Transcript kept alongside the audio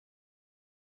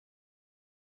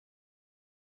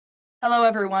Hello,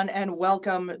 everyone, and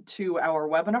welcome to our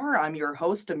webinar. I'm your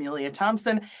host, Amelia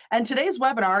Thompson, and today's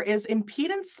webinar is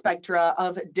Impedance Spectra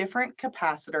of Different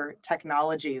Capacitor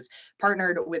Technologies,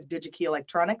 partnered with DigiKey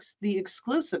Electronics, the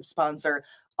exclusive sponsor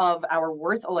of our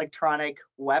Würth Electronic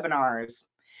webinars.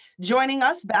 Joining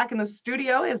us back in the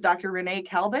studio is Dr. Renee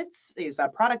Kalbitz. He's a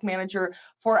product manager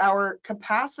for our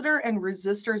capacitor and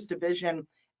resistors division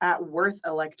at Würth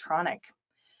Electronic.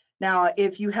 Now,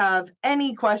 if you have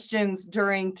any questions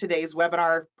during today's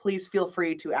webinar, please feel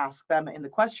free to ask them in the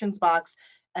questions box,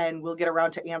 and we'll get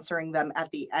around to answering them at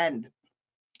the end.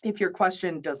 If your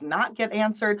question does not get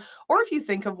answered, or if you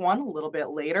think of one a little bit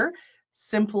later,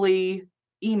 simply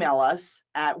email us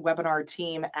at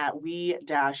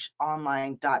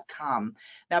webinarteam@we-online.com.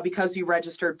 Now, because you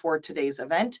registered for today's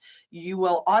event, you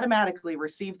will automatically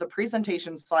receive the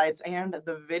presentation slides and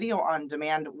the video on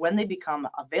demand when they become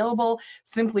available.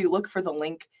 Simply look for the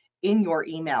link in your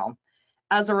email.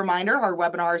 As a reminder, our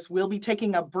webinars will be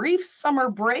taking a brief summer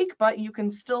break, but you can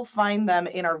still find them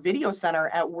in our video center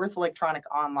at Würth Electronic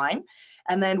Online.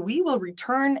 And then we will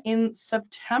return in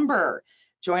September.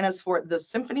 Join us for the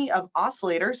Symphony of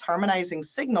Oscillators, Harmonizing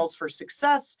Signals for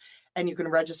Success, and you can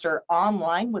register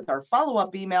online with our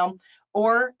follow-up email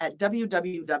or at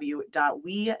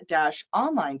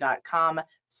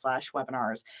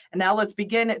www.we-online.com/webinars. And now let's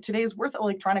begin today's Würth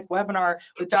Electronic webinar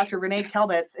with Dr. Renee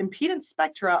Kalbitz, Impedance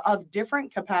Spectra of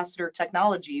Different Capacitor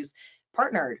Technologies,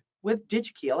 partnered with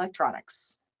DigiKey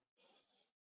Electronics.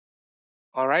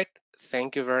 All right,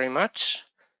 thank you very much.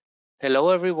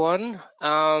 Hello, everyone.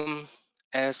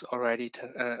 As already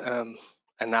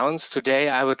announced today,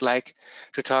 I would like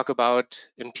to talk about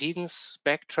impedance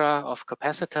spectra of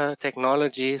capacitor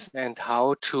technologies and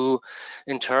how to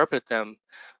interpret them.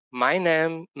 My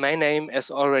name, as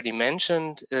already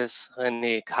mentioned, is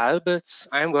Renee Kalbitz.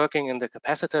 I'm working in the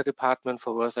capacitor department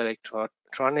for Würth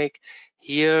Electronic.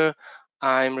 Here,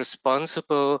 I'm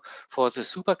responsible for the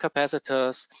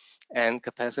supercapacitors and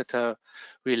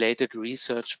capacitor-related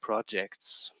research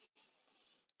projects.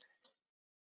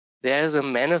 There's a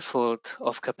manifold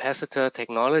of capacitor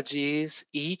technologies.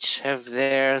 Each have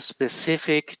their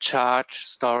specific charge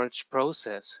storage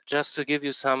process. Just to give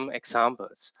you some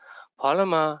examples,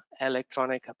 polymer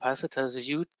electronic capacitors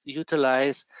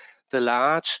utilize the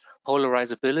large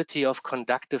polarizability of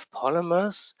conductive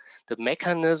polymers. The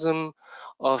mechanism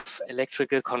of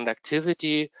electrical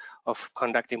conductivity of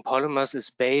conducting polymers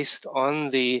is based on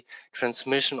the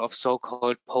transmission of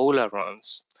so-called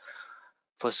polarons.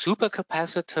 For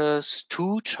supercapacitors,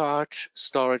 two charge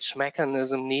storage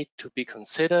mechanisms need to be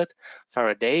considered: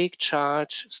 Faradaic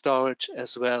charge storage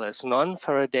as well as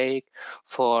non-Faradaic.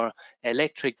 For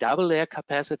electric double-layer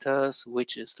capacitors,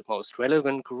 which is the most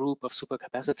relevant group of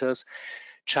supercapacitors,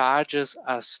 charges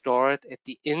are stored at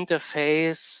the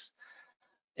interface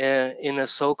in a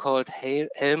so-called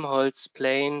Helmholtz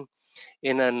plane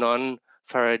in a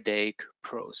non-Faradaic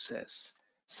process.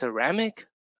 Ceramic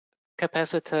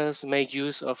capacitors make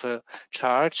use of a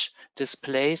charge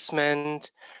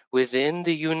displacement within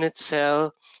the unit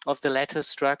cell of the lattice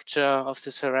structure of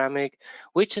the ceramic,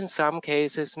 which in some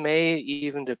cases may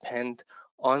even depend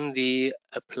on the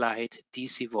applied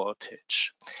DC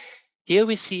voltage. Here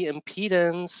we see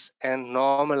impedance and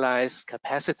normalized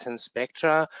capacitance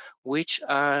spectra, which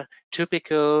are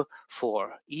typical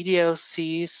for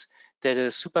EDLCs, that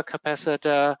is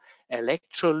supercapacitor,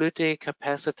 electrolytic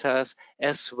capacitors,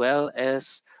 as well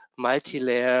as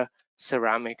multi-layer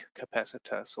ceramic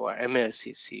capacitors, or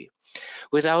MLCC.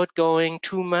 Without going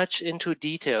too much into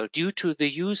detail, due to the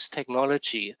used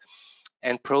technology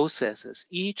and processes,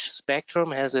 each spectrum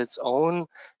has its own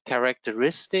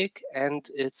characteristic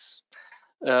and is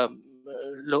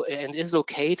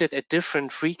located at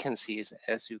different frequencies,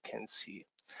 as you can see.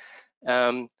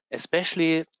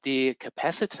 Especially the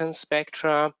capacitance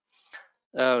spectra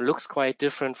looks quite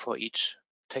different for each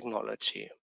technology.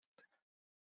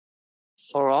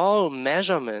 For all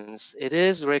measurements, it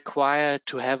is required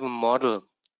to have a model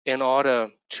in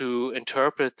order to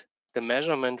interpret the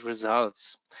measurement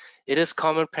results. It is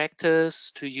common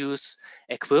practice to use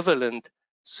equivalent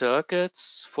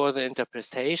circuits for the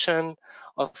interpretation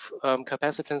of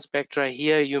capacitance spectra.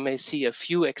 Here you may see a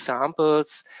few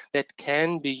examples that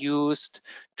can be used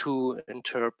to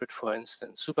interpret, for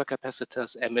instance,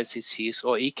 supercapacitors, MLCCs,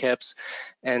 or ECAPs,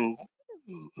 and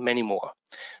many more.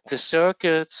 The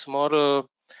circuits model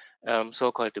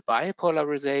so-called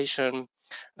bipolarization,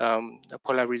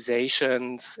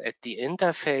 polarizations at the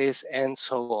interface, and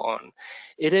so on.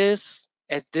 It is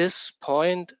at this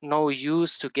point no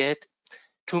use to get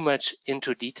too much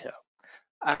into detail.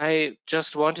 I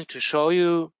just wanted to show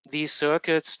you these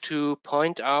circuits to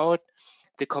point out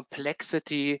the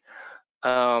complexity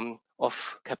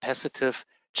of capacitive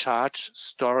charge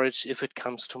storage if it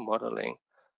comes to modeling.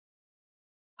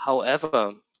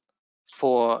 However,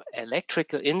 for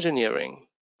electrical engineering,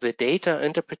 the data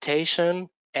interpretation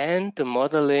and the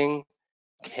modeling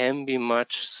can be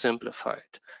much simplified.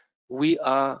 We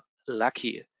are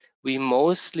lucky. We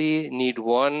mostly need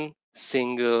one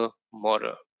single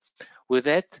model. With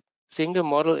that single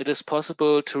model, it is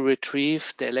possible to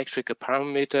retrieve the electrical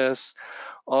parameters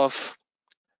of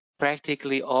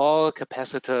practically all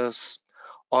capacitors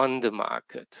on the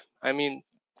market. I mean,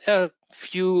 there are a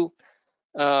few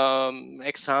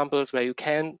examples where you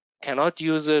cannot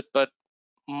use it, but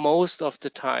most of the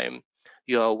time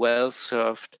you are well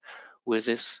served with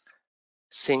this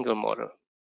single model.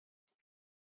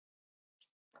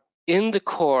 In the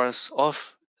course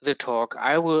of the talk,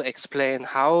 I will explain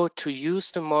how to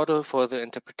use the model for the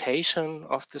interpretation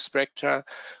of the spectra.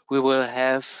 We will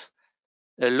have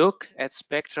a look at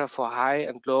spectra for high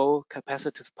and low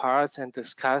capacitive parts and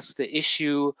discuss the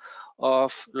issue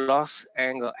of loss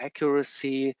angle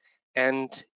accuracy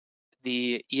and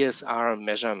the ESR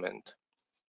measurement.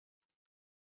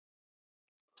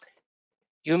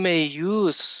 You may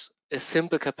use a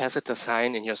simple capacitor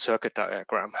sign in your circuit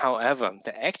diagram. However,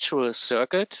 the actual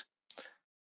circuit,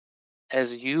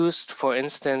 as used, for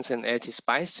instance, in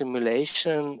LT-SPICE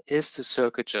simulation, is the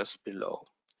circuit just below.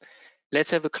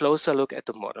 Let's have a closer look at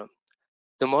the model.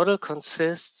 The model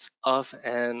consists of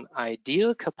an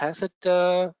ideal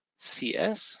capacitor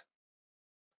CS,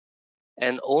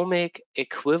 an ohmic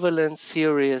equivalent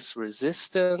series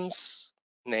resistance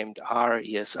named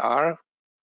RESR.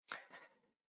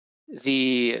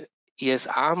 The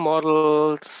ESR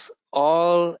models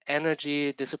all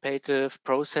energy dissipative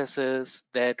processes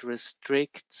that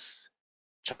restricts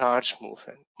charge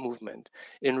movement.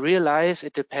 In real life,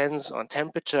 it depends on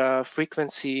temperature,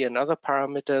 frequency, and other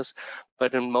parameters,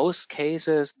 but in most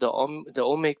cases, the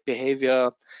ohmic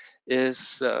behavior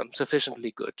is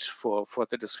sufficiently good for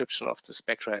the description of the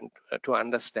spectra and to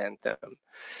understand them.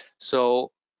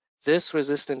 So this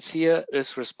resistance here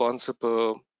is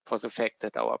responsible for the fact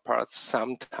that our parts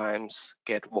sometimes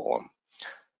get warm.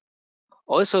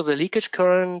 Also, the leakage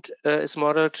current is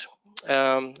modeled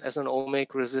as an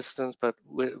ohmic resistance, but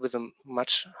with a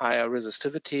much higher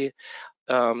resistivity.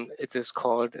 It is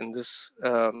called in this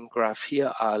graph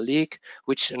here R leak,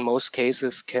 which in most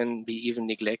cases can be even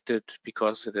neglected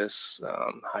because it is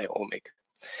high ohmic.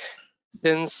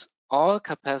 Since all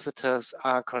capacitors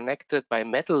are connected by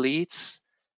metal leads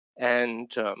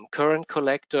and current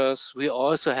collectors, we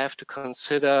also have to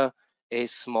consider a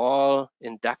small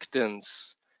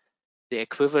inductance, the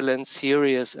equivalent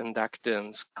series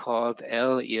inductance called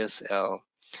LESL.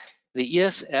 The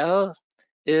ESL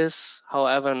is,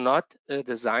 however, not a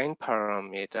design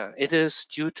parameter. It is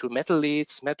due to metal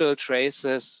leads, metal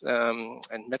traces, and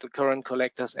metal current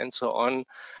collectors, and so on.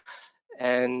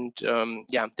 And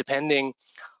yeah, depending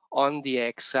on the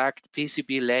exact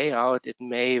PCB layout, it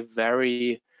may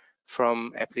vary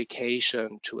from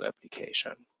application to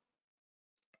application.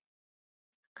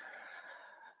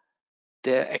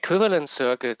 The equivalent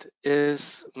circuit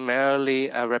is merely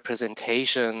a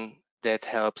representation that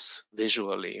helps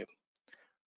visually.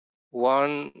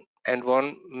 One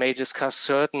may discuss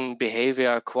certain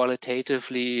behavior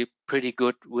qualitatively pretty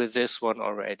good with this one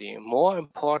already. More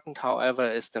important, however,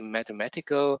 is the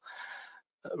mathematical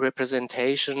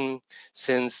representation,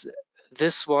 since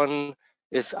this one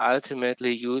is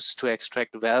ultimately used to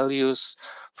extract values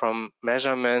from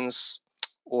measurements,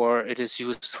 or it is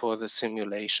used for the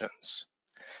simulations.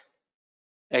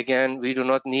 Again, we do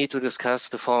not need to discuss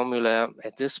the formula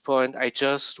at this point. I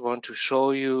just want to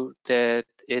show you that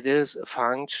it is a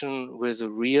function with a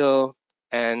real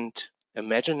and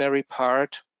imaginary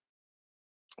part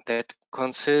that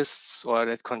consists or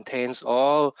that contains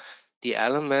all the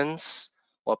elements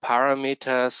or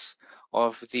parameters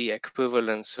of the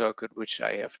equivalent circuit, which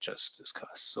I have just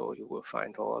discussed. So you will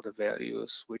find all the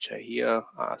values which are here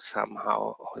are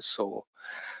somehow also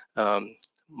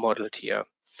modeled here.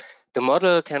 The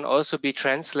model can also be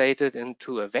translated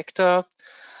into a vector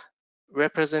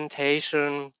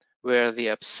representation where the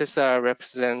abscissa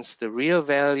represents the real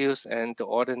values and the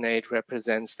ordinate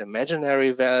represents the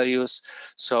imaginary values.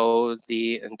 So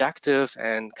the inductive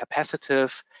and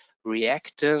capacitive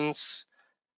reactance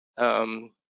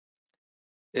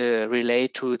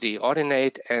relate to the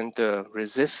ordinate, and the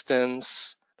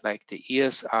resistance, like the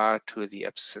ESR, to the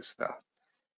abscissa.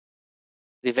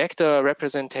 The vector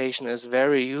representation is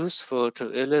very useful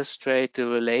to illustrate the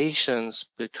relations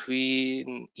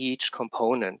between each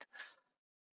component.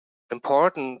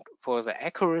 Important for the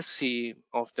accuracy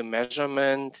of the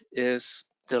measurement is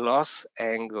the loss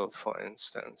angle, for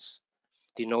instance.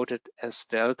 denoted as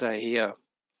delta here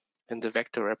in the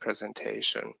vector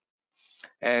representation.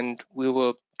 And we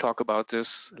will talk about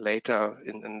this later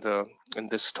in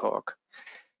this talk.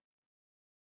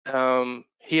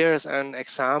 Here's an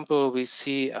example. We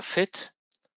see a fit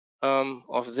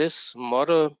of this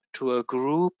model to a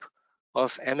group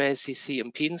of MLCC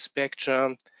impedance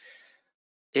spectra.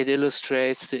 It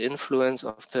illustrates the influence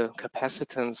of the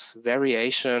capacitance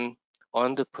variation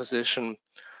on the position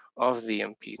of the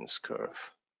impedance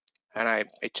curve. And I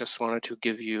just wanted to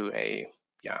give you an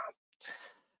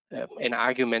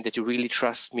argument that you really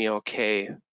trust me. Okay,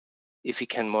 if you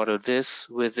can model this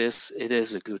with this, it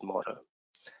is a good model.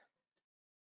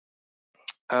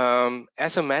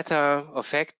 As a matter of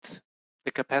fact,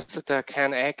 the capacitor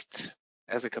can act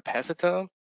as a capacitor,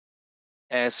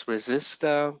 as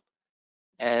resistor,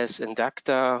 as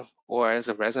inductor, or as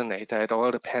a resonator. It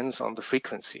all depends on the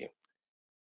frequency.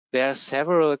 There are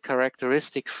several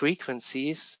characteristic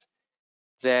frequencies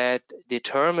that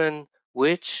determine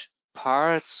which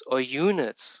parts or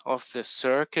units of the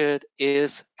circuit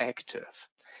is active.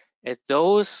 At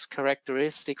those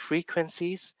characteristic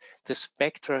frequencies, the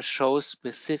spectra show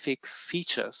specific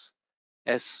features,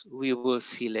 as we will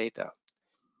see later.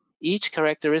 Each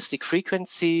characteristic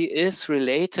frequency is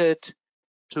related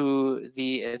to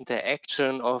the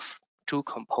interaction of two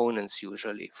components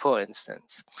usually. For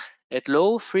instance, at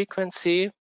low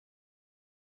frequency,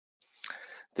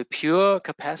 the pure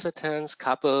capacitance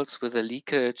couples with a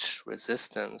leakage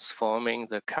resistance, forming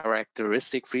the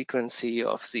characteristic frequency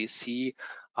of the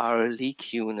CR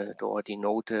leak unit, or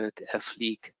denoted F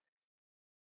leak.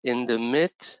 In the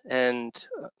mid and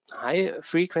high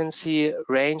frequency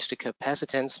range, the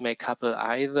capacitance may couple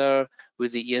either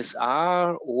with the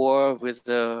ESR or with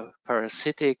the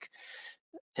parasitic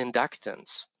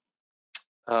inductance,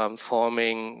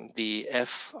 forming the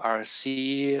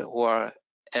FRC or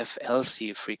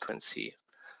FLC frequency.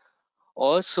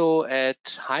 Also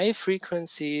at high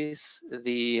frequencies,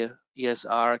 the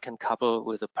ESR can couple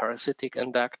with a parasitic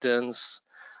inductance,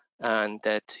 and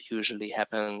that usually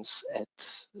happens at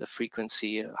the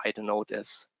frequency I denote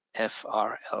as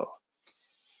FRL.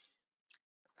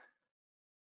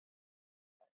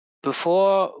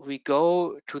 Before we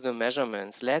go to the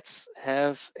measurements, let's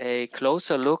have a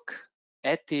closer look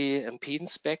at the impedance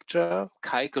spectra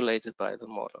calculated by the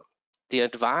model. The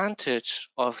advantage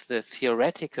of the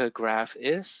theoretical graph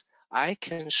is I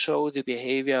can show the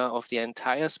behavior of the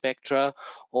entire spectra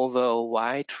over a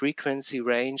wide frequency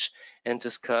range and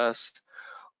discuss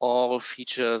all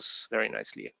features very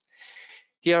nicely.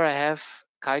 Here I have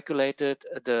calculated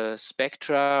the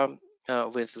spectra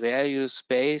with values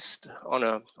based on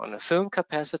a film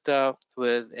capacitor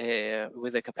with a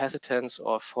capacitance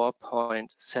of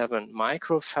 4.7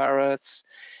 microfarads.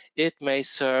 It may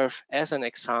serve as an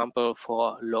example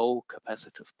for low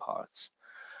capacitive parts.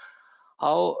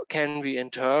 How can we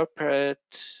interpret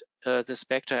the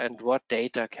spectra and what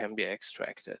data can be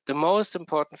extracted? The most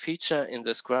important feature in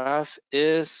this graph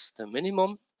is the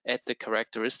minimum at the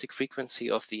characteristic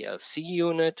frequency of the LC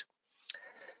unit.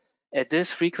 At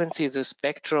this frequency, the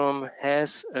spectrum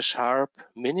has a sharp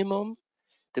minimum.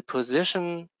 The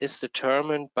position is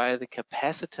determined by the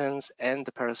capacitance and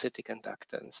the parasitic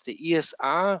inductance. The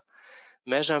ESR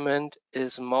measurement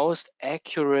is most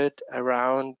accurate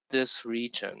around this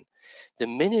region. The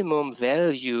minimum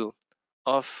value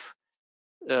of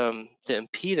the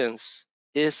impedance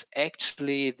is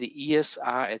actually the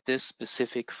ESR at this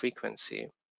specific frequency.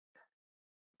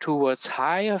 Towards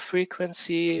higher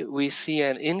frequency, we see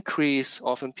an increase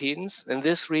of impedance. In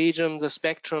this region, the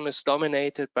spectrum is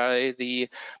dominated by the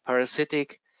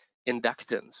parasitic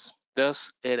inductance.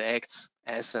 Thus, it acts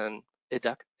as an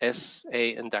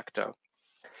inductor.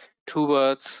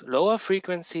 Towards lower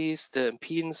frequencies, the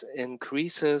impedance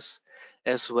increases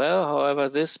as well. However,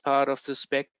 this part of the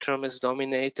spectrum is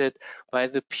dominated by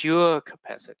the pure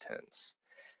capacitance.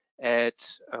 At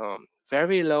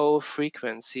very low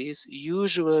frequencies,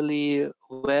 usually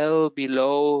well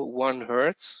below 1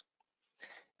 Hertz,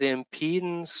 the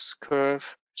impedance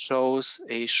curve shows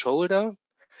a shoulder,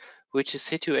 which is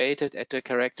situated at the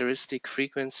characteristic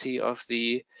frequency of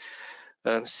the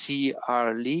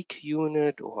CR leak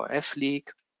unit or F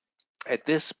leak. At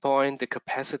this point, the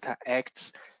capacitor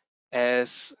acts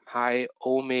as high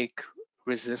ohmic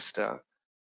resistor.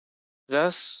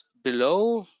 Thus,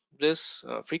 below this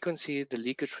frequency, the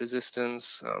leakage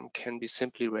resistance can be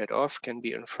simply read off, can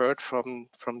be inferred from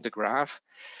the graph.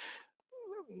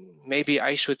 Maybe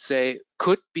I should say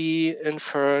could be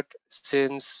inferred,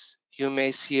 since you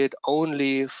may see it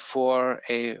only for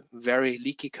a very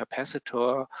leaky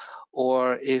capacitor,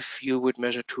 or if you would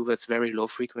measure towards very low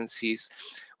frequencies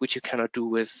which you cannot do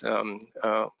with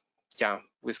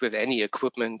with any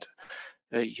equipment.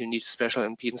 You need a special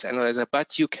impedance analyzer,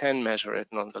 but you can measure it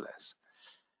nonetheless.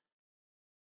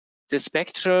 The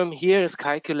spectrum here is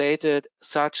calculated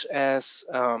such as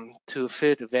to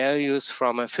fit values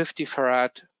from a 50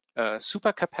 farad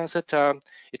supercapacitor.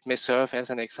 It may serve as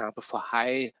an example for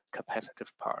high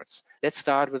capacitive parts. Let's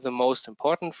start with the most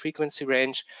important frequency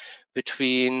range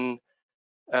between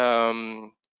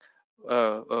 1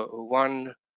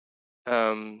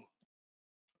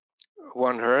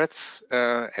 Hertz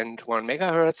and 1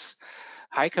 megahertz.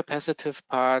 High capacitive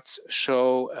parts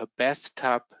show a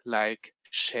bathtub-like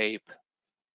shape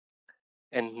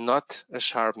and not a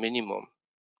sharp minimum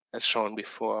as shown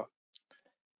before.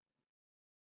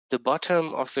 The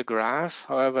bottom of the graph,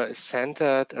 however, is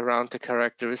centered around the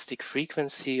characteristic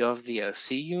frequency of the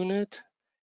LC unit.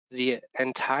 The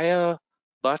entire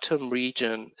bottom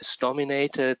region is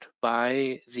dominated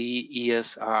by the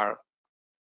ESR.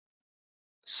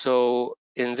 So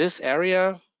in this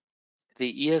area,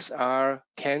 the ESR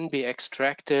can be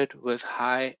extracted with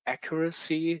high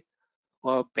accuracy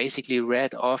or basically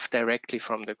read off directly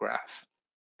from the graph.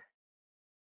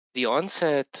 The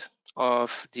onset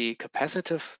of the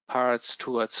capacitive parts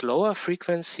towards lower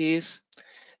frequencies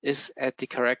is at the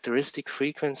characteristic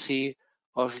frequency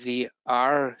of the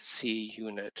RC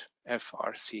unit,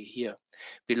 FRC here.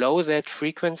 Below that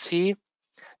frequency,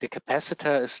 the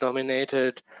capacitor is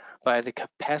dominated by the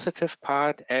capacitive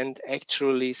part and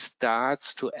actually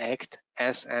starts to act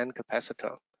as an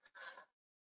capacitor.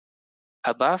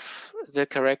 Above the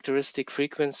characteristic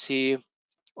frequency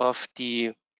of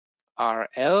the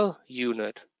RL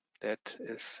unit, that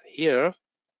is here,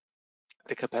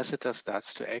 the capacitor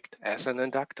starts to act as an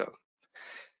inductor.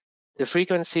 The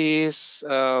frequencies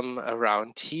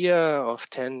around here of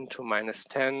 10 to minus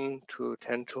 10 to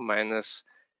 10 to minus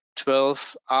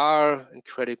 12 are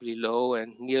incredibly low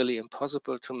and nearly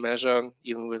impossible to measure.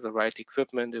 Even with the right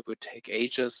equipment, it would take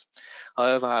ages.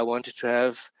 However, I wanted to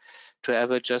have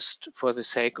it just for the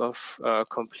sake of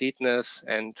completeness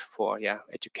and for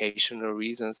educational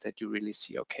reasons, that you really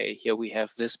see, okay, here we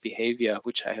have this behavior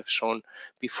which I have shown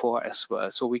before as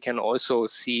well. So we can also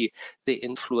see the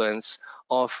influence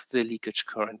of the leakage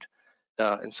current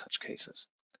in such cases.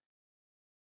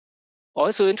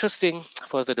 Also interesting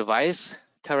for the device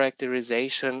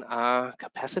characterization are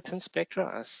capacitance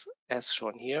spectra as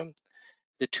shown here.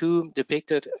 The two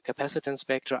depicted capacitance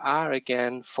spectra are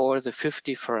again for the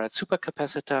 50 farad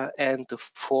supercapacitor and the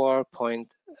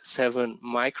 4.7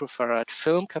 microfarad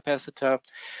film capacitor.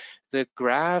 The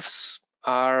graphs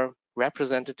are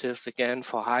representatives again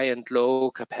for high and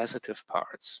low capacitive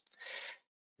parts.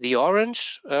 The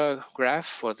orange graph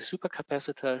for the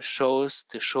supercapacitor shows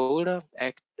the shoulder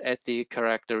at the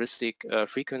characteristic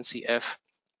frequency F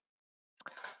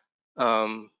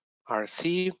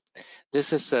RC.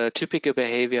 This is a typical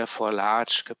behavior for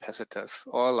large capacitors.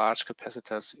 All large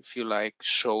capacitors, if you like,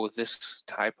 show this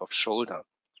type of shoulder.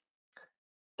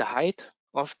 The height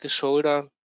of the shoulder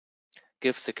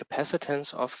gives the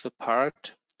capacitance of the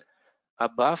part.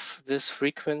 Above this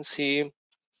frequency,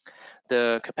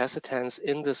 the capacitance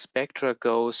in the spectra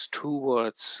goes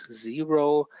towards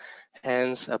 0.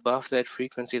 Hence, above that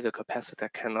frequency, the capacitor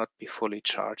cannot be fully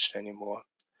charged anymore.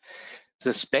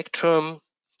 The spectrum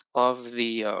of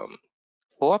the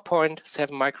 4.7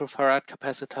 microfarad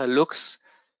capacitor looks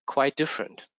quite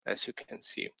different, as you can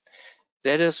see.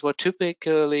 That is what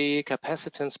typically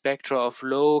capacitance spectra of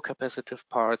low capacitive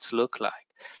parts look like.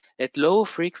 At low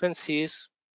frequencies,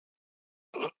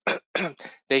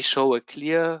 they show a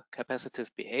clear capacitive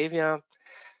behavior.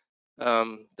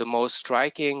 The most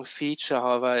striking feature,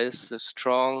 however, is the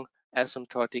strong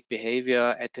asymptotic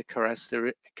behavior at the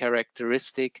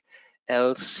characteristic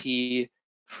LC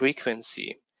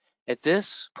frequency. At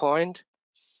this point,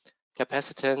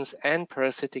 capacitance and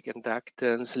parasitic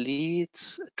inductance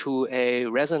leads to a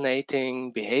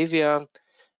resonating behavior,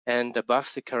 and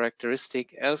above the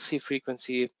characteristic LC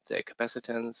frequency, the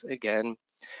capacitance again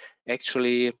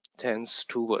actually tends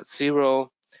towards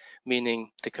 0,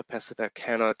 meaning the capacitor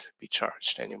cannot be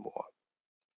charged anymore.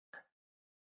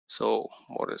 So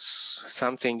what is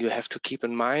something you have to keep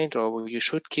in mind, or you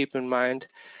should keep in mind?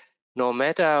 No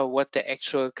matter what the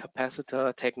actual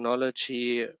capacitor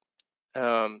technology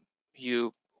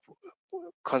you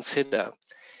consider,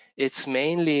 it's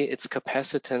mainly its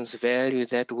capacitance value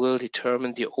that will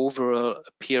determine the overall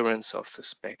appearance of the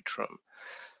spectrum.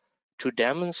 To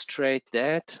demonstrate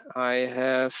that, I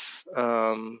have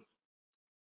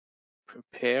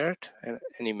prepared an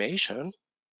animation.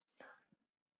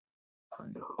 I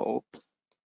hope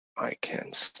I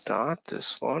can start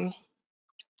this one.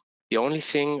 The only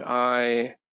thing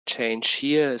I change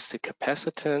here is the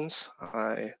capacitance.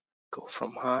 I go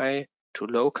from high to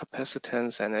low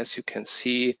capacitance, and as you can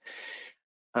see,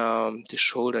 the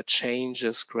shoulder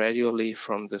changes gradually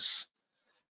from this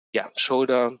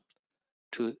shoulder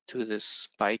to this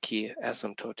spiky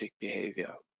asymptotic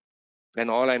behavior.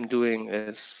 And all I'm doing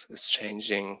is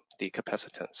changing the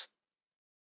capacitance.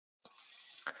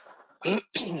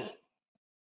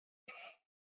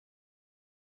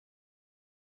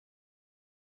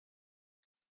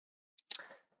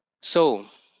 So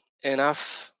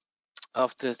enough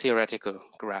of the theoretical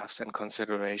graphs and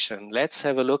consideration. Let's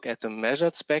have a look at the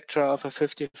measured spectra of a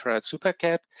 50 farad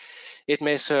supercap. It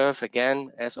may serve,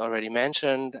 again, as already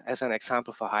mentioned, as an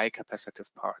example for high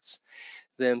capacitive parts.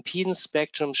 The impedance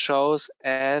spectrum shows,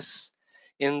 as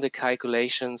in the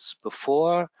calculations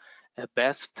before, a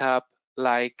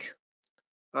bathtub-like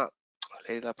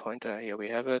laser pointer. Here we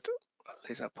have it,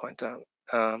 laser pointer.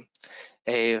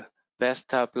 A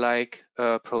bathtub-like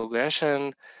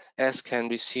progression, as can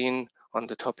be seen on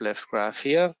the top left graph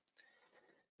here.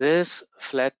 This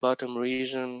flat bottom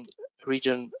region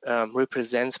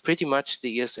represents pretty much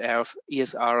the ESR of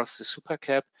the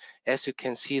supercap. As you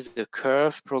can see, the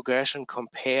curve progression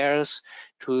compares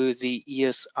to the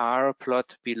ESR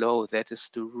plot below. That is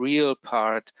the real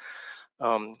part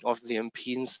of the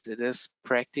impedance. That is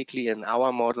practically, in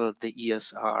our model, the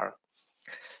ESR.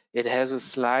 It has a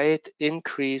slight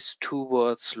increase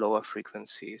towards lower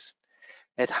frequencies.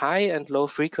 At high and low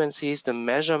frequencies, the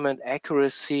measurement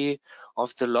accuracy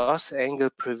of the loss angle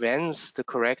prevents the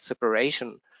correct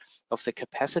separation of the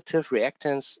capacitive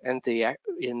reactance and the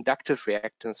inductive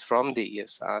reactance from the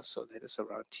ESR. So that is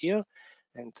around here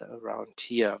and around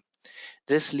here.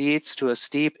 This leads to a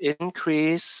steep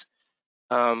increase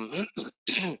at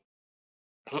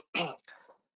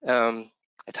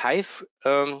high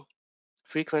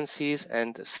frequencies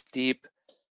and a steep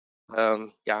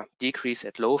decrease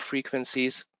at low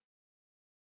frequencies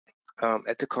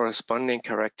at the corresponding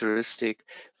characteristic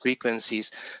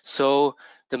frequencies. So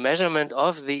the measurement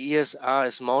of the ESR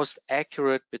is most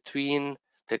accurate between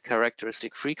the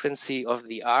characteristic frequency of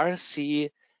the RC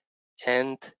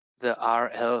and the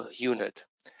RL unit.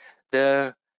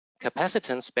 The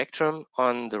capacitance spectrum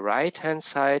on the right-hand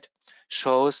side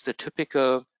shows the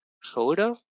typical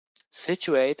shoulder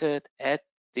situated at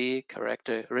the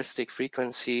characteristic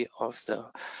frequency of the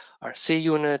RC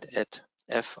unit at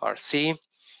FRC.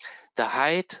 The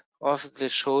height of the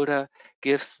shoulder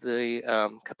gives the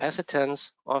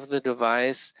capacitance of the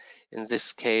device, in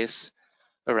this case,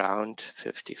 around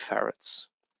 50 farads.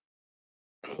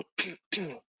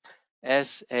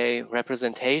 As a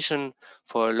representation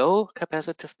for a low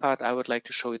capacitive part, I would like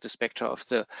to show you the spectra of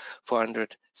the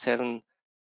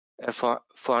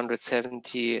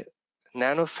 470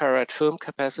 nanofarad film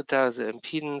capacitor. The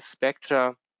impedance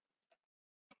spectra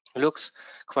looks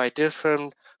quite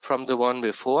different from the one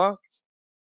before.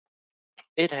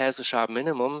 It has a sharp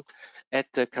minimum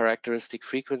at the characteristic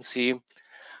frequency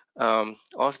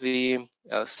of the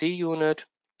LC unit.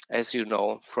 As you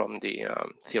know from the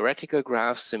theoretical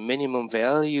graphs, the minimum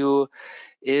value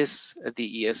is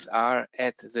the ESR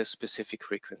at the specific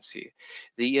frequency.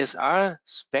 The ESR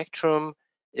spectrum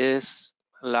is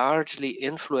largely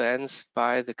influenced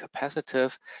by the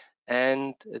capacitive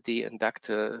and the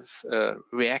inductive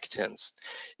reactance.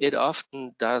 It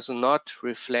often does not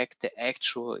reflect the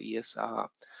actual ESR.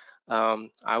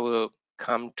 I will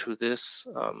come to this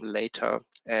later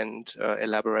and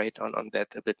elaborate on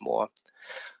that a bit more.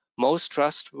 Most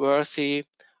trustworthy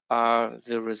are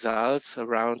the results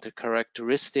around the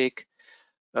characteristic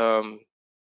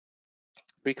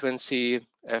frequency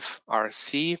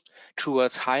FRC.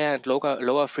 Towards higher and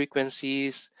lower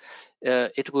frequencies,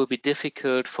 it will be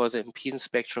difficult for the impedance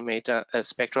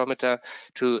spectrometer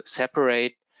to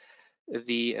separate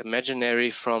the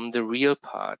imaginary from the real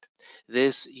part.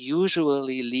 This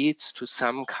usually leads to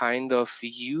some kind of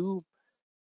U-shaped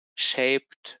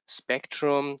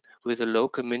spectrum with a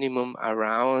local minimum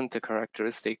around the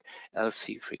characteristic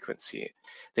LC frequency.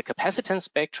 The capacitance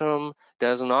spectrum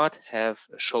does not have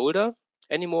a shoulder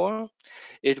anymore.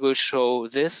 It will show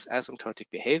this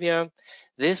asymptotic behavior.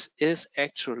 This is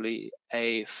actually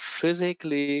a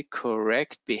physically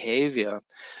correct behavior,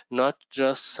 not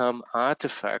just some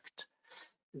artifact.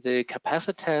 The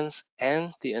capacitance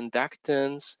and the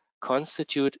inductance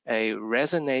constitute a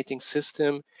resonating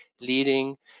system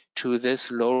leading to this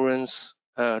Lorentz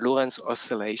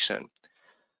oscillation.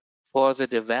 For the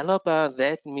developer,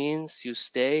 that means you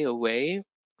stay away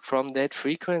from that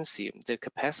frequency. The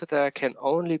capacitor can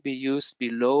only be used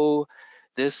below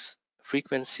this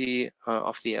frequency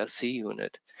of the LC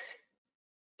unit.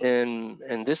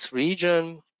 In this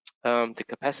region, The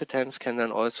capacitance can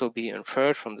then also be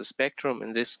inferred from the spectrum.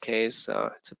 In this case,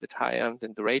 it's a bit higher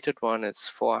than the rated one. It's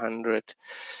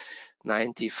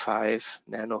 495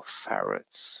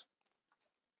 nanofarads.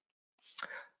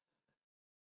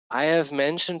 I have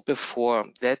mentioned before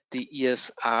that the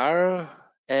ESR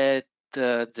at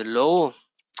the low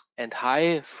and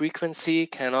high frequency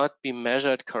cannot be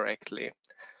measured correctly.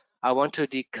 I want to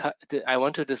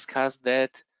discuss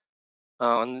that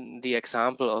on the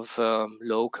example of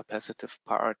low capacitive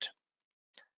part.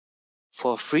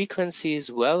 For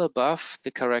frequencies well above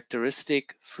the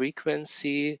characteristic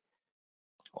frequency,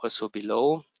 also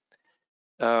below,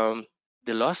 the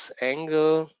loss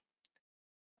angle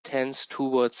tends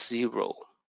towards 0.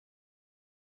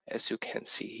 As you can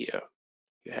see here,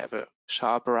 you have a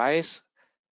sharp rise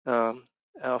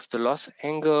of the loss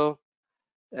angle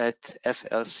at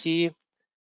FLC,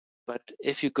 but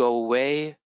if you go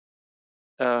away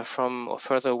from or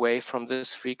further away from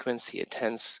this frequency, it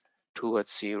tends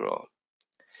towards 0.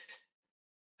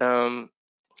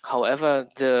 However,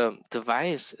 the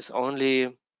device is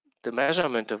only, the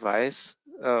measurement device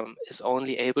is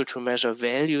only able to measure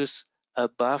values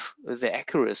above the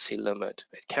accuracy limit.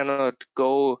 It cannot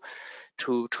go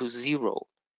to 0.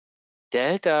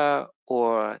 Delta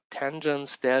or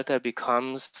tangents delta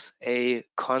becomes a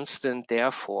constant,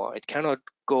 therefore it cannot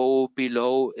go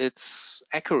below its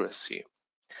accuracy.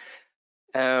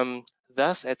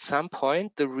 Thus, at some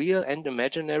point, the real and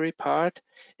imaginary part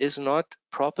is not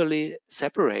properly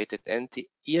separated, and the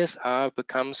ESR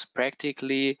becomes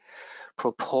practically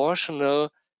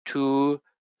proportional to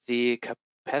the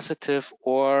capacitive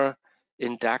or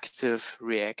inductive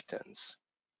reactance.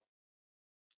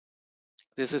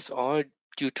 This is all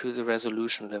due to the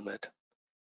resolution limit.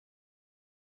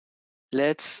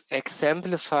 Let's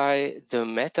exemplify the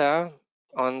matter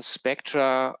on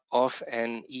spectra of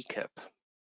an ECAP.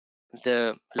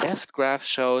 The left graph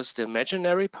shows the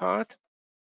imaginary part,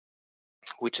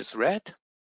 which is red,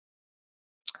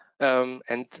 and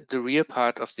the real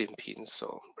part of the impedance.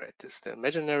 So red is the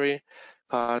imaginary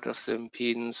part of the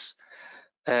impedance,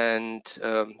 and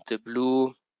the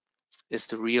blue is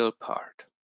the real part.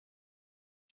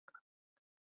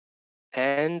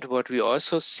 And what we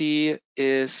also see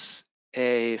is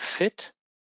a fit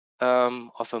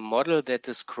of a model that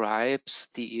describes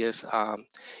the ESR.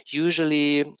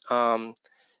 Usually,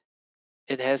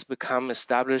 it has become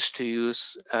established to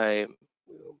use a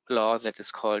law that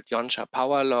is called Yoncha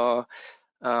power law.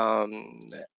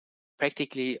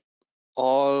 Practically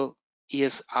all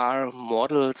ESR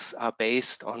models are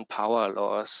based on power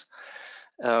laws,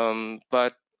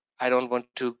 but I don't want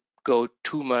to go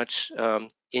too much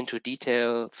into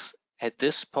details at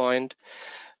this point,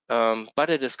 but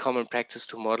it is common practice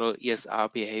to model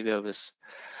ESR behavior with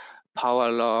power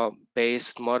law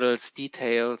based models.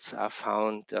 Details are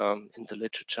found in the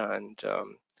literature and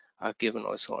are given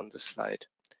also on the slide.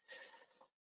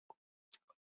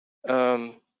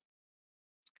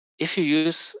 If you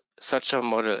use such a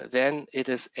model, then it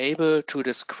is able to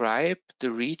describe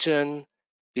the region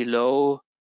below,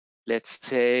 let's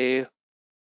say,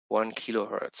 1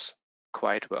 kilohertz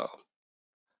quite well.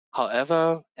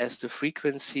 However, as the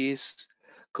frequencies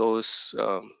goes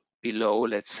below,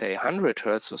 let's say, 100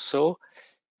 hertz or so,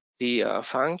 the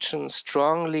function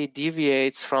strongly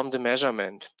deviates from the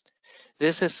measurement.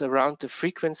 This is around the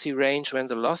frequency range when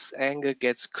the loss angle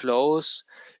gets close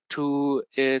to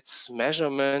its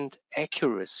measurement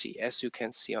accuracy, as you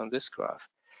can see on this graph.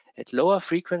 At lower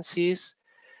frequencies,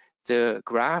 the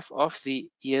graph of the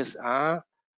ESR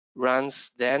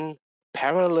runs then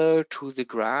parallel to the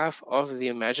graph of the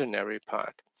imaginary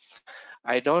part.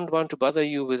 I don't want to bother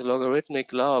you with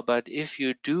logarithmic law, but if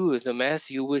you do the math,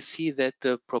 you will see that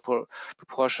the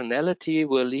proportionality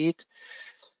will lead,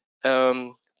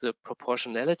 the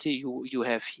proportionality you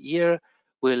have here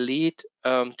will lead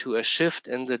to a shift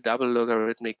in the double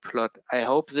logarithmic plot. I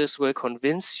hope this will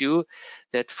convince you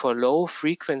that for low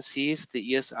frequencies,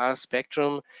 the ESR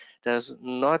spectrum does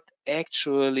not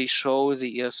actually show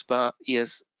the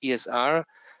ESR,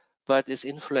 but is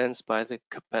influenced by the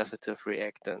capacitive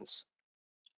reactance.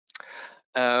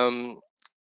 I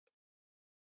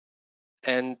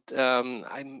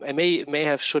may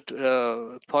have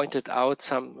pointed out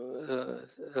some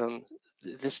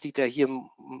this detail here in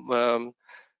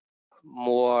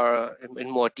more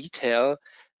detail.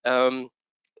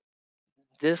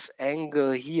 This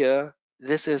angle here,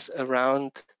 this is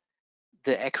around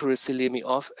the accuracy limit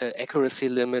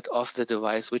of the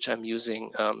device which I'm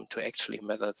using to actually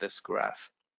measure this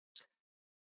graph.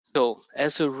 So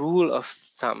as a rule of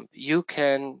thumb, you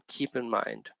can keep in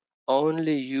mind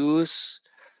only use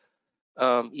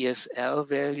ESL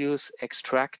values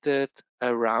extracted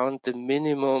around the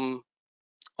minimum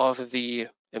of the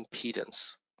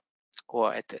impedance,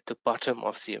 or at the bottom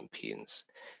of the impedance.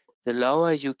 The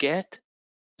lower you get,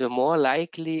 the more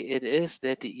likely it is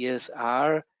that the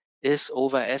ESR is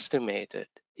overestimated.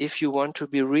 If you want to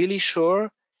be really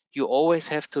sure, you always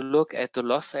have to look at the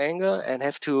loss angle and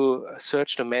have to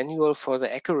search the manual for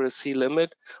the accuracy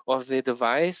limit of the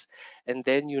device, and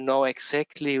then you know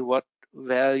exactly what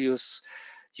values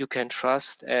you can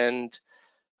trust and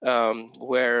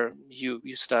where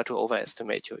you start to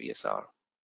overestimate your ESR.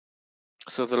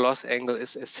 So the loss angle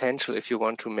is essential if you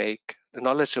want to make, the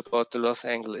knowledge about the loss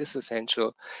angle is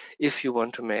essential if you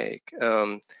want to make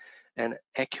an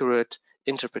accurate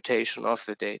interpretation of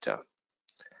the data.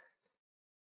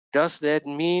 Does that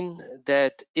mean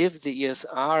that if the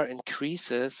ESR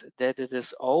increases, that it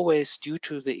is always due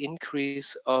to the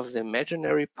increase of the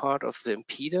imaginary part of the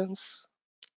impedance?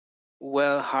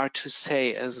 Well, hard to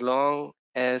say, as long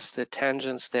as the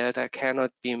tangents delta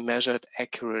cannot be measured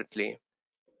accurately.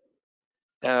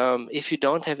 If you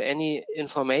don't have any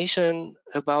information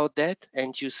about that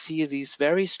and you see these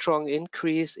very strong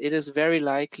increase, it is very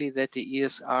likely that the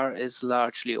ESR is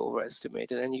largely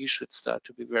overestimated, and you should start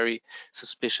to be very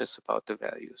suspicious about the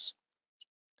values.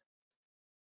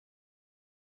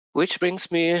 Which brings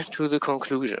me to the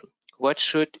conclusion. What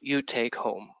should you take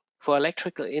home? For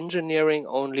electrical engineering,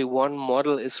 only one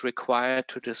model is required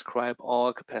to describe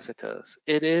all capacitors.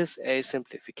 It is a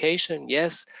simplification,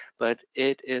 yes, but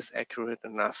it is accurate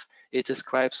enough. It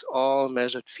describes all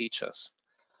measured features.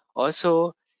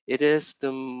 Also, it is the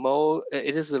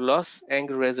loss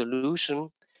angle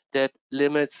resolution that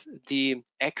limits the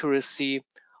accuracy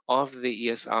of the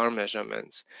ESR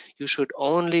measurements. You should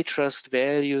only trust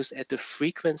values at the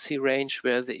frequency range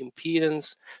where the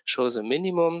impedance shows a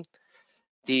minimum.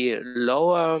 The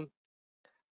lower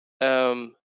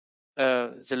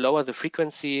the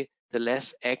frequency, the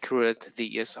less accurate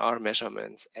the ESR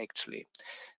measurements actually.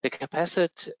 The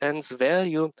capacitance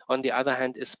value, on the other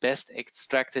hand, is best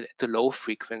extracted at the low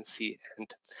frequency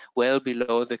and well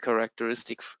below the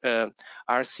characteristic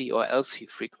RC or LC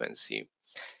frequency.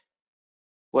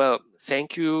 Well,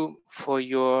 thank you for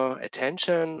your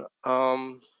attention.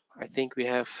 I think we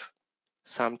have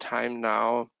some time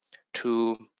now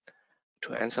to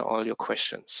answer all your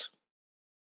questions.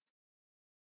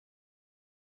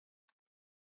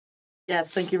 Yes,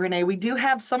 thank you, Renee. We do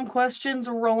have some questions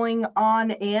rolling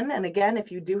on in. And again,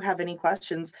 if you do have any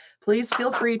questions, please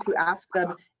feel free to ask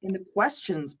them in the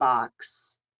questions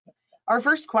box. Our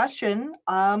first question,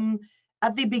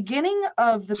 at the beginning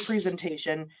of the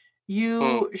presentation,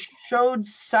 you showed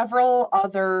several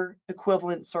other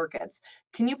equivalent circuits.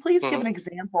 Can you please give an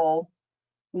example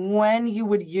when you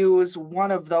would use one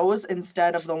of those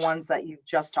instead of the ones that you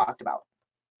just talked about?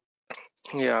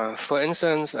 Yeah, for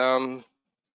instance,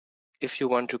 if you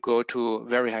want to go to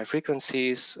very high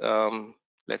frequencies,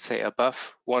 let's say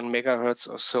above 1 megahertz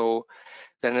or so,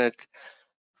 then it,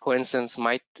 for instance,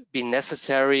 might be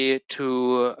necessary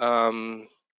to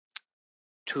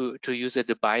use a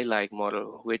Debye-like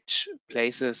model, which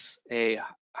places a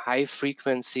high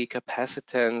frequency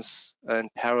capacitance in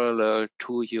parallel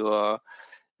to your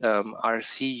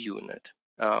RC unit.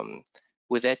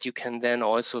 With that, you can then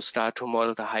also start to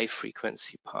model the high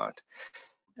frequency part.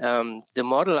 The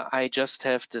model I just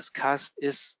have discussed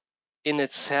is in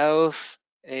itself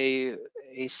a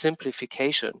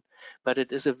simplification, but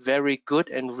it is a very good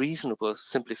and reasonable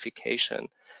simplification,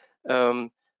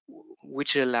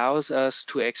 which allows us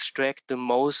to extract the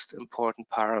most important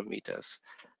parameters.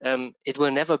 It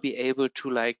will never be able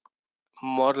to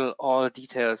model all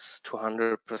details to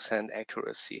 100%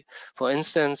 accuracy. For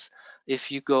instance,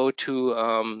 if you go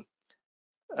to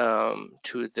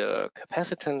the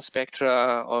capacitance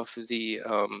spectra of the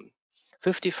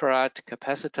 50 farad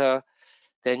capacitor,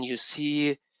 then you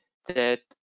see that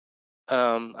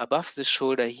above the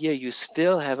shoulder here, you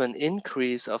still have an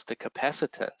increase of the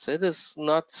capacitance. It is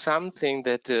not something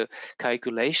that the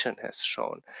calculation has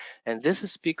shown. And this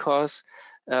is because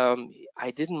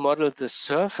I didn't model the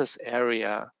surface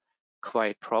area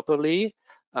quite properly.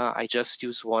 I just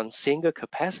use one single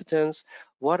capacitance.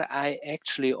 What I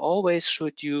actually always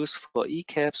should use for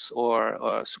ECAPs or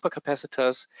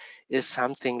supercapacitors is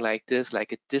something like this,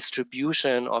 like a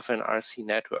distribution of an RC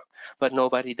network. But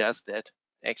nobody does that,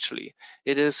 actually.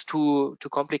 It is too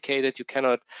complicated. You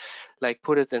cannot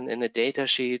put it in a data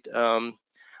sheet.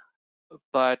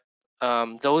 But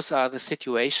those are the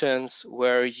situations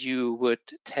where you would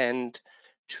tend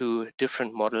to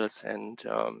different models and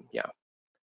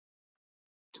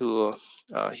to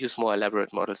use more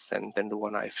elaborate models than the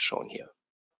one I've shown here.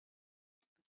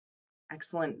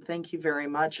 Excellent, thank you very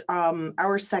much.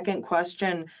 Our second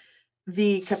question,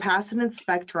 The capacitance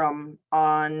spectrum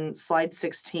on slide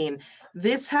 16,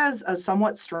 this has a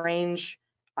somewhat strange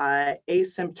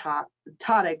asymptotic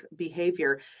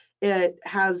behavior. It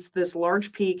has this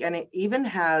large peak and it even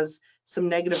has some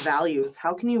negative values.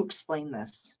 How can you explain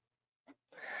this?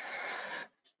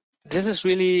 This is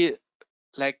really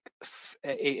like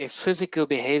a physical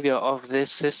behavior of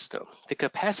this system. The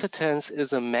capacitance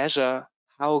is a measure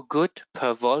how good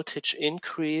per voltage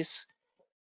increase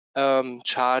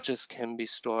charges can be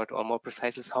stored, or more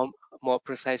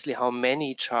precisely how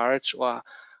many charge or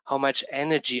how much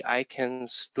energy I can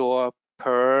store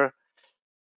per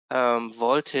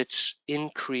voltage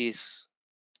increase.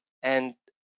 And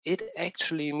it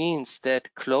actually means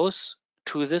that close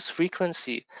to this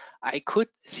frequency, I could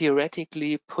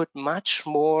theoretically put much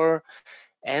more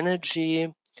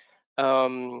energy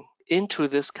into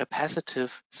this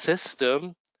capacitive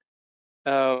system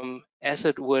as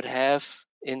it would have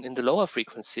in the lower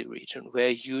frequency region where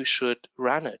you should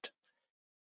run it.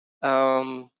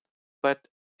 But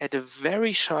at a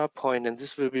very sharp point, and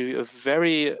this will be a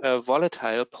very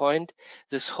volatile point,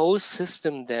 this whole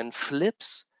system then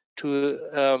flips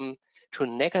to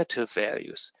negative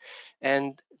values.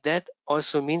 And that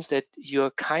also means that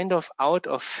you're kind of out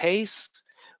of phase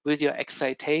with your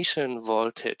excitation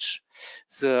voltage.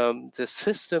 The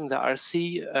system, the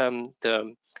RC,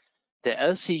 the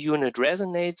LC unit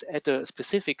resonates at a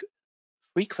specific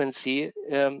frequency,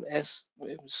 as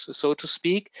so to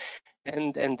speak,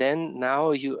 and then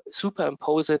now you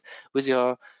superimpose it with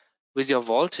your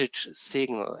voltage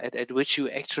signal at which you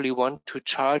actually want to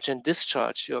charge and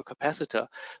discharge your capacitor,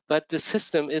 but the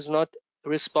system is not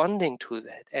responding to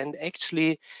that. And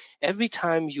actually, every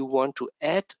time you want to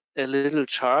add a little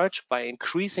charge by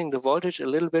increasing the voltage a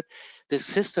little bit, the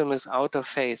system is out of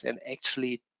phase and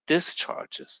actually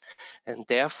discharges, and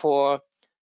therefore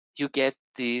you get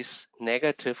these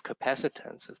negative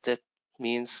capacitances. That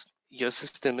means your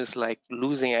system is like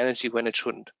losing energy when it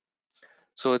shouldn't.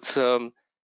 So it's a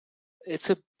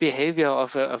behavior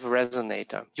of a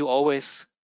resonator. You always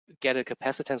get a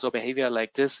capacitance or behavior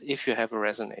like this if you have a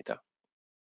resonator.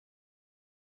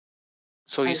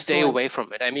 So you stay away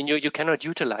from it. I mean, you cannot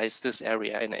utilize this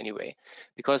area in any way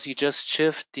because you just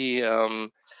shift the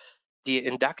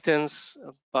inductance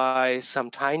by some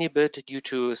tiny bit due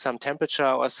to some temperature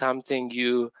or something.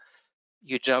 You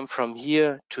jump from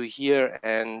here to here,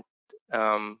 and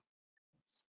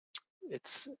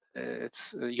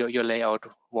your layout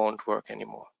won't work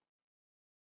anymore.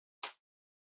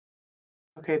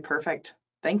 Okay, perfect.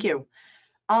 Thank you.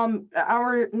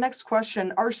 Our next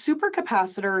question, are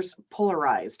supercapacitors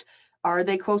polarized? Are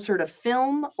they closer to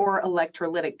film or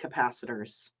electrolytic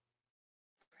capacitors?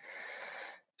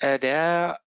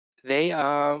 They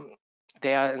are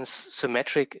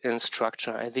symmetric in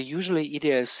structure, and they usually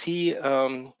EDLC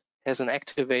has an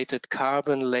activated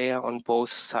carbon layer on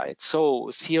both sides.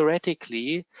 So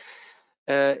theoretically,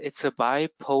 it's a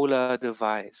bipolar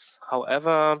device.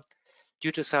 However,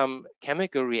 due to some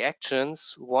chemical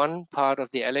reactions, one part of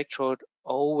the electrode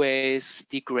always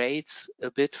degrades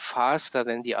a bit faster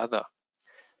than the other.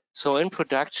 So in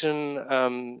production,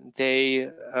 they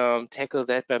tackle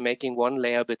that by making one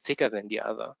layer a bit thicker than the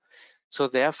other. So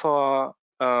therefore,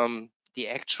 the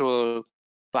actual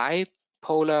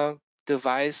bipolar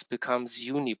device becomes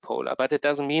unipolar, but it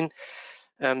doesn't mean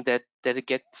that it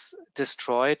gets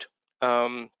destroyed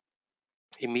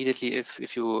immediately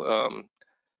if you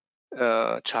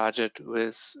charge it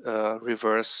with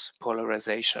reverse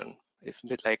polarization,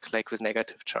 like with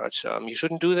negative charge. You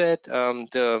shouldn't do that.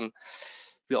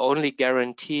 We only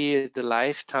guarantee the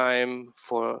lifetime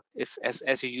for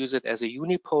as you use it as a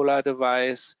unipolar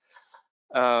device.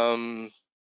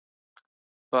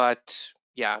 But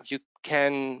yeah, you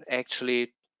can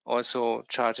actually also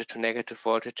charge it to negative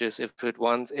voltages if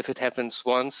it happens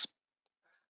once.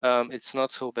 It's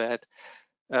not so bad,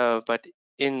 but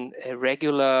in a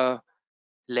regular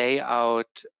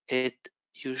layout,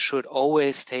 you should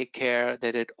always take care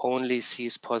that it only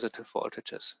sees positive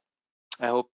voltages. I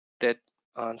hope that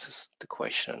answers the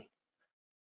question.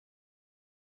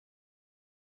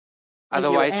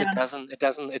 Otherwise, it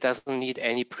doesn't need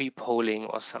any pre-polling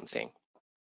or something.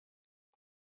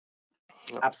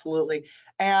 Absolutely.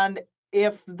 And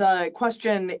if the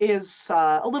question is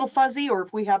a little fuzzy, or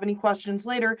if we have any questions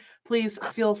later, please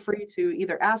feel free to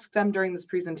either ask them during this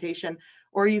presentation,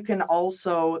 or you can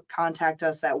also contact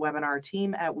us at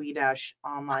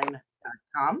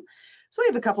webinarteam@we-online.com. So we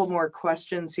have a couple more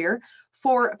questions here.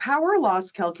 For power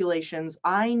loss calculations,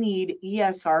 I need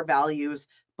ESR values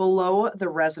below the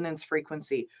resonance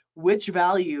frequency. Which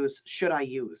values should I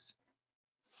use?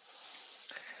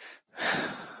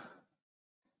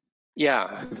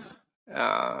 Yeah,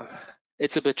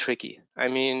 it's a bit tricky. I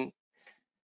mean,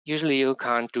 usually you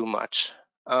can't do much.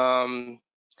 I mean,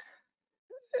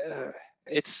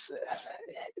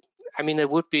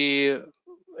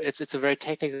 it's a very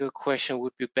technical question,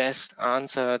 would be best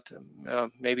answered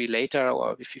maybe later,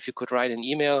 or if you could write an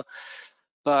email.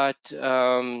 But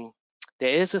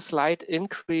there is a slight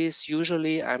increase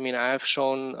usually. I mean, I have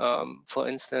shown, for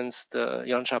instance, the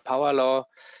Yonsha power law.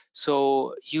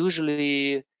 So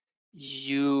usually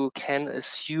you can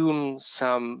assume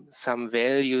some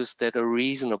values that are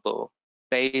reasonable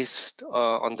based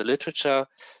on the literature.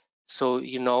 So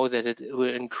you know that it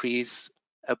will increase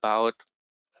about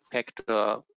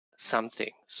factor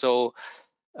something. So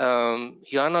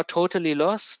you are not totally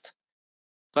lost,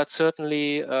 but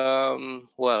certainly,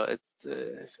 well,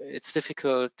 it's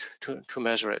difficult to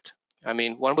measure it. I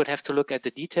mean, one would have to look at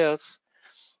the details.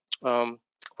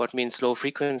 What means low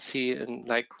frequency, and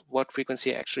like what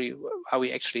frequency actually are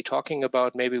we actually talking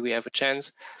about? Maybe we have a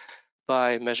chance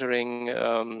by measuring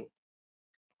in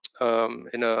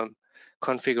a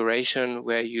configuration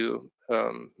where you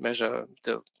measure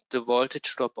the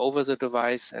voltage drop over the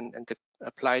device and the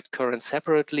applied current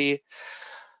separately.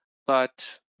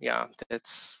 But yeah,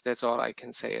 that's all I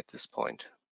can say at this point.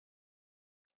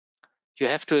 You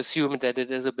have to assume that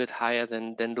it is a bit higher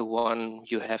than the one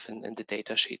you have in the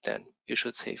data sheet. Then you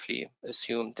should safely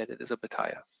assume that it is a bit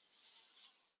higher.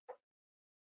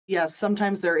 Yes,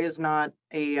 sometimes there is not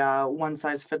a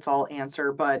one-size-fits-all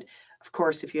answer, but of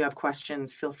course, if you have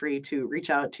questions, feel free to reach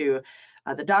out to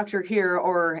the doctor here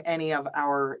or any of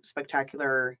our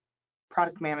spectacular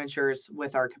product managers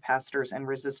with our capacitors and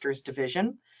resistors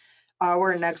division.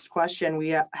 Our next question, we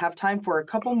have time for a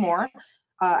couple more.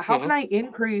 How can I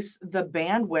increase the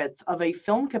bandwidth of a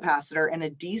film capacitor in a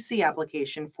DC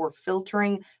application for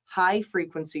filtering high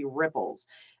frequency ripples?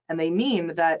 And they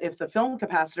mean that if the film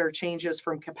capacitor changes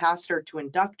from capacitor to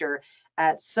inductor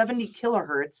at 70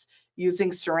 kilohertz,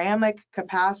 using ceramic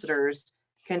capacitors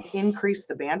can increase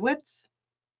the bandwidth?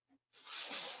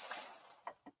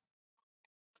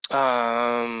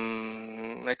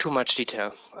 Too much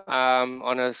detail.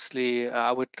 Honestly,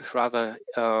 I would rather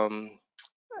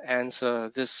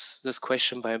answer this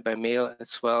question by mail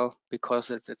as well, because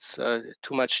it's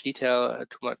too much detail,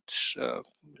 too much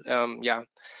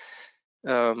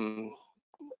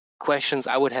questions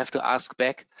I would have to ask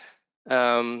back.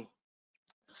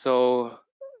 So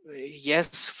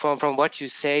yes, from what you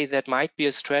say, that might be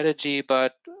a strategy,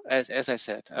 but as I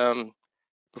said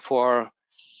before,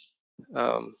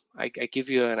 I give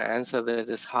you an answer that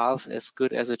is half as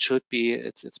good as it should be.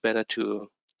 It's better to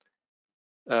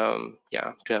to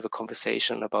have a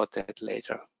conversation about that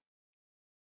later.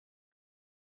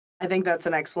 I think that's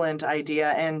an excellent idea.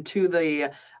 And to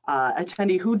the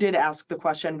attendee who did ask the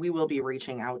question, we will be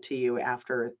reaching out to you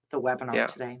after the webinar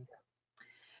today.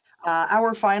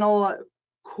 Our final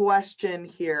question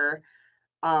here,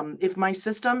 if my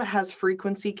system has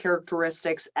frequency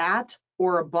characteristics at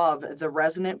or above the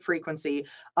resonant frequency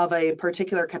of a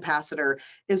particular capacitor,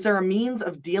 is there a means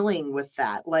of dealing with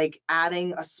that, like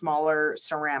adding a smaller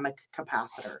ceramic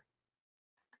capacitor?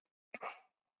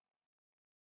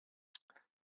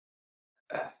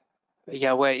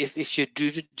 Yeah, well, if you do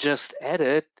just add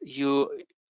it,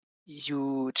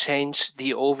 you change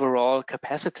the overall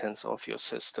capacitance of your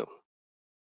system.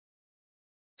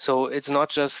 So it's not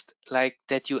just like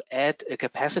that you add a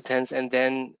capacitance and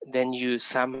then you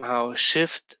somehow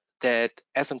shift that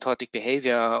asymptotic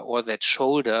behavior or that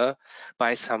shoulder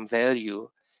by some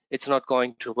value. It's not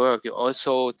going to work. You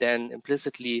also then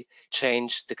implicitly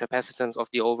change the capacitance of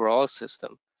the overall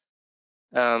system.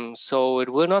 So it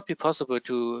will not be possible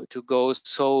to go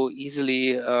so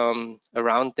easily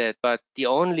around that. But the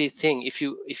only thing, if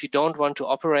you don't want to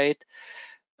operate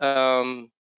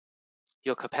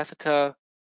your capacitor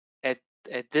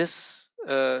at this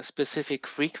specific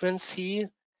frequency,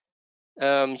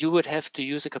 you would have to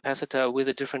use a capacitor with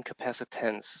a different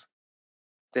capacitance.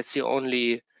 That's the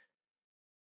only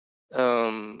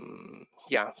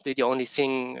the only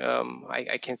thing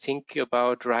I can think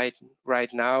about right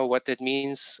now. What that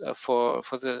means for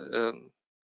the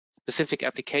specific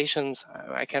applications,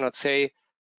 I cannot say.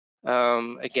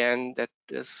 Again, that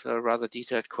is a rather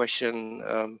detailed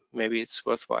question. Maybe it's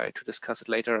worthwhile to discuss it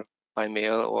later by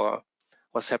mail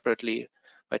or separately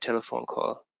by telephone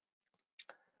call.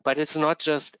 But it's not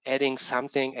just adding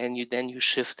something and then you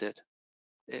shift it.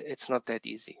 It's not that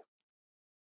easy.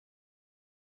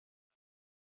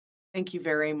 Thank you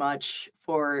very much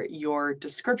for your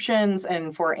descriptions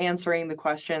and for answering the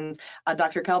questions.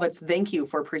 Dr. Kalbitz, thank you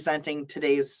for presenting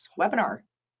today's webinar.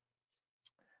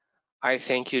 I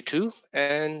thank you too,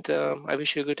 and I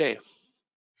wish you a good day.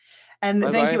 And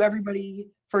thank Bye-bye. you everybody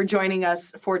for joining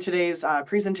us for today's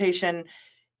presentation.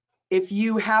 If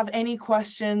you have any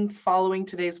questions following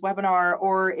today's webinar,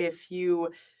 or if you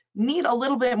need a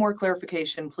little bit more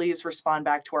clarification, please respond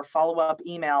back to our follow-up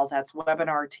email. That's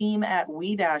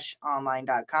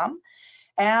webinarteam@we-online.com.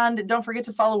 And don't forget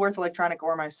to follow Würth Elektronik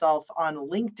or myself on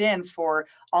LinkedIn for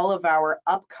all of our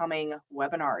upcoming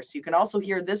webinars. You can also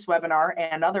hear this webinar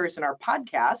and others in our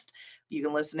podcast. You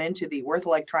can listen into the Würth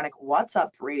Elektronik What's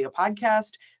Up radio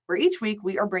podcast, where each week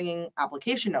we are bringing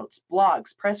application notes,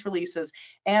 blogs, press releases,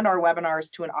 and our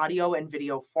webinars to an audio and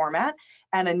video format.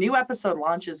 And a new episode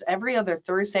launches every other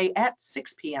Thursday at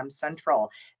 6 p.m.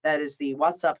 Central. That is the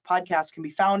What's Up podcast, can be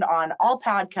found on all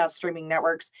podcast streaming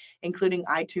networks, including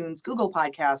iTunes, Google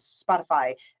Podcasts,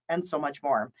 Spotify, and so much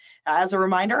more. As a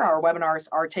reminder, our webinars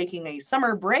are taking a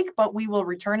summer break, but we will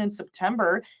return in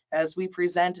September as we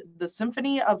present the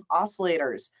Symphony of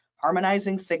Oscillators,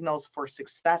 Harmonizing Signals for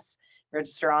Success.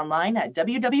 Register online at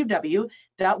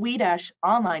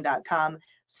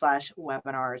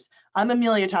www.we-online.com/webinars. I'm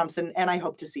Amelia Thompson, and I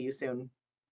hope to see you soon.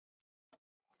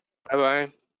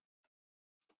 Bye-bye.